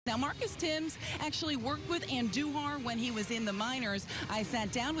Now, Marcus Thames actually worked with Andujar when he was in the minors. I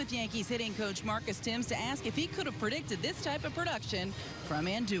sat down with Yankees hitting coach Marcus Thames to ask if he could have predicted this type of production from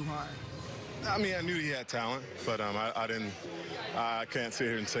Andujar. I mean, I knew he had talent, but I can't sit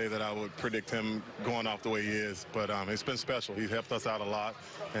here and say that I would predict him going off the way he is. But it's been special. He's helped us out a lot,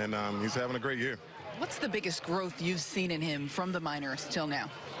 and he's having a great year. What's the biggest growth you've seen in him from the minors till now?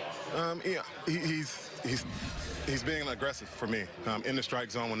 Yeah, he's being aggressive for me in the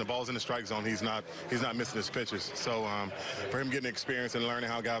strike zone. When the ball's in the strike zone, he's not missing his pitches. So for him getting experience and learning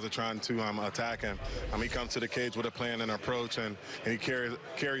how guys are trying to attack him, he comes to the cage with a plan and approach, and he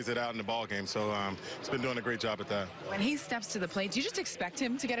carries it out in the ball game. So he's been doing a great job at that. When he steps to the plate, do you just expect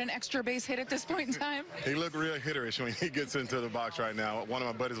him to get an extra base hit at this point in time? He looked real hitterish when he gets into the box right now. One of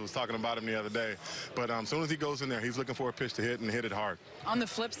my buddies was talking about him the other day. But as soon as he goes in there, he's looking for a pitch to hit and hit it hard. On the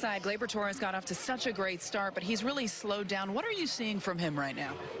flip side, Gleyber Torres got off to such a great start, but he's really slowed down. What are you seeing from him right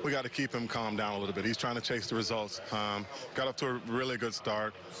now? We got to keep him calm down a little bit. He's trying to chase the results. Got off to a really good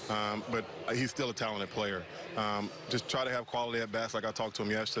start, but he's still a talented player. Just try to have quality at bats like I talked to him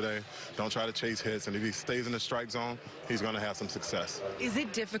yesterday. Don't try to chase hits, and if he stays in the strike zone, he's going to have some success. Is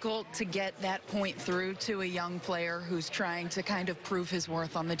it difficult to get that point through to a young player who's trying to kind of prove his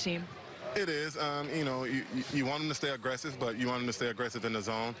worth on the team? It is. You know, you want him to stay aggressive, but you want him to stay aggressive in the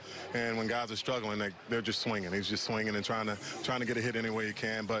zone. And when guys are struggling, they're just swinging. He's just swinging and trying to get a hit any way he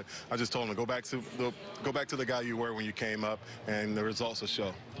can. But I just told him, go back to the guy you were when you came up, and the results will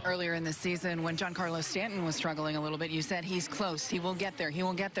show. Earlier in the season, when Giancarlo Stanton was struggling a little bit, you said he's close. He will get there. He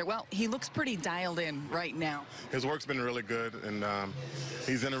will get there. Well, he looks pretty dialed in right now. His work's been really good, and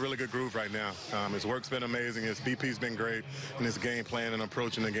he's in a really good groove right now. His work's been amazing. His BP's been great, and his game plan and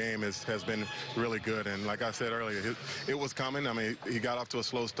approaching the game has been really good. And like I said earlier, it was coming. I mean, he got off to a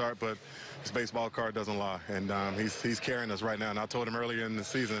slow start, but his baseball card doesn't lie. And he's carrying us right now. And I told him earlier in the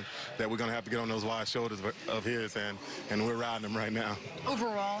season that we're going to have to get on those wide shoulders of his, and we're riding him right now.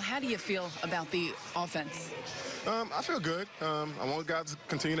 Overall, how do you feel about the offense? I feel good. I want guys to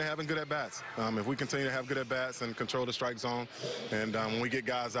continue to having good at-bats. If we continue to have good at-bats and control the strike zone, and when we get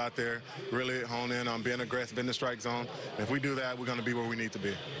guys out there, really hone in on being aggressive in the strike zone, if we do that, we're going to be where we need to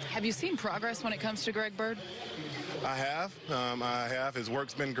be. Have you seen progress when it comes to Greg Bird? I have. His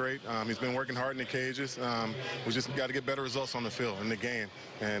work's been great. He's been working hard in the cages. We just got to get better results on the field, in the game.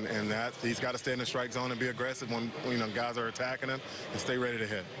 And that he's got to stay in the strike zone and be aggressive when guys are attacking him, and stay ready to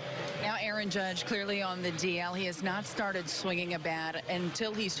hit. Now Aaron Judge clearly on the DL. He has not started swinging a bat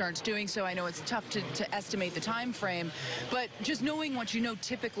until he starts doing so. I know it's tough to estimate the time frame, but just knowing what you know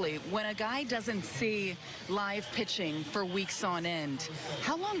typically, when a guy doesn't see live pitching for weeks on end,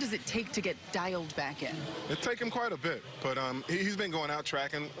 how long does it take to get dialed back in? It takes him quite a bit, but he's been going out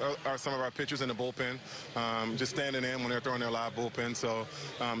tracking some of our pitchers in the bullpen, just standing in when they're throwing their live bullpen. So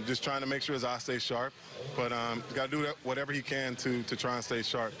just trying to make sure his eyes stay sharp, but got to do whatever he can to try and stay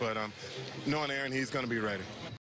sharp. But knowing Aaron, he's going to be ready.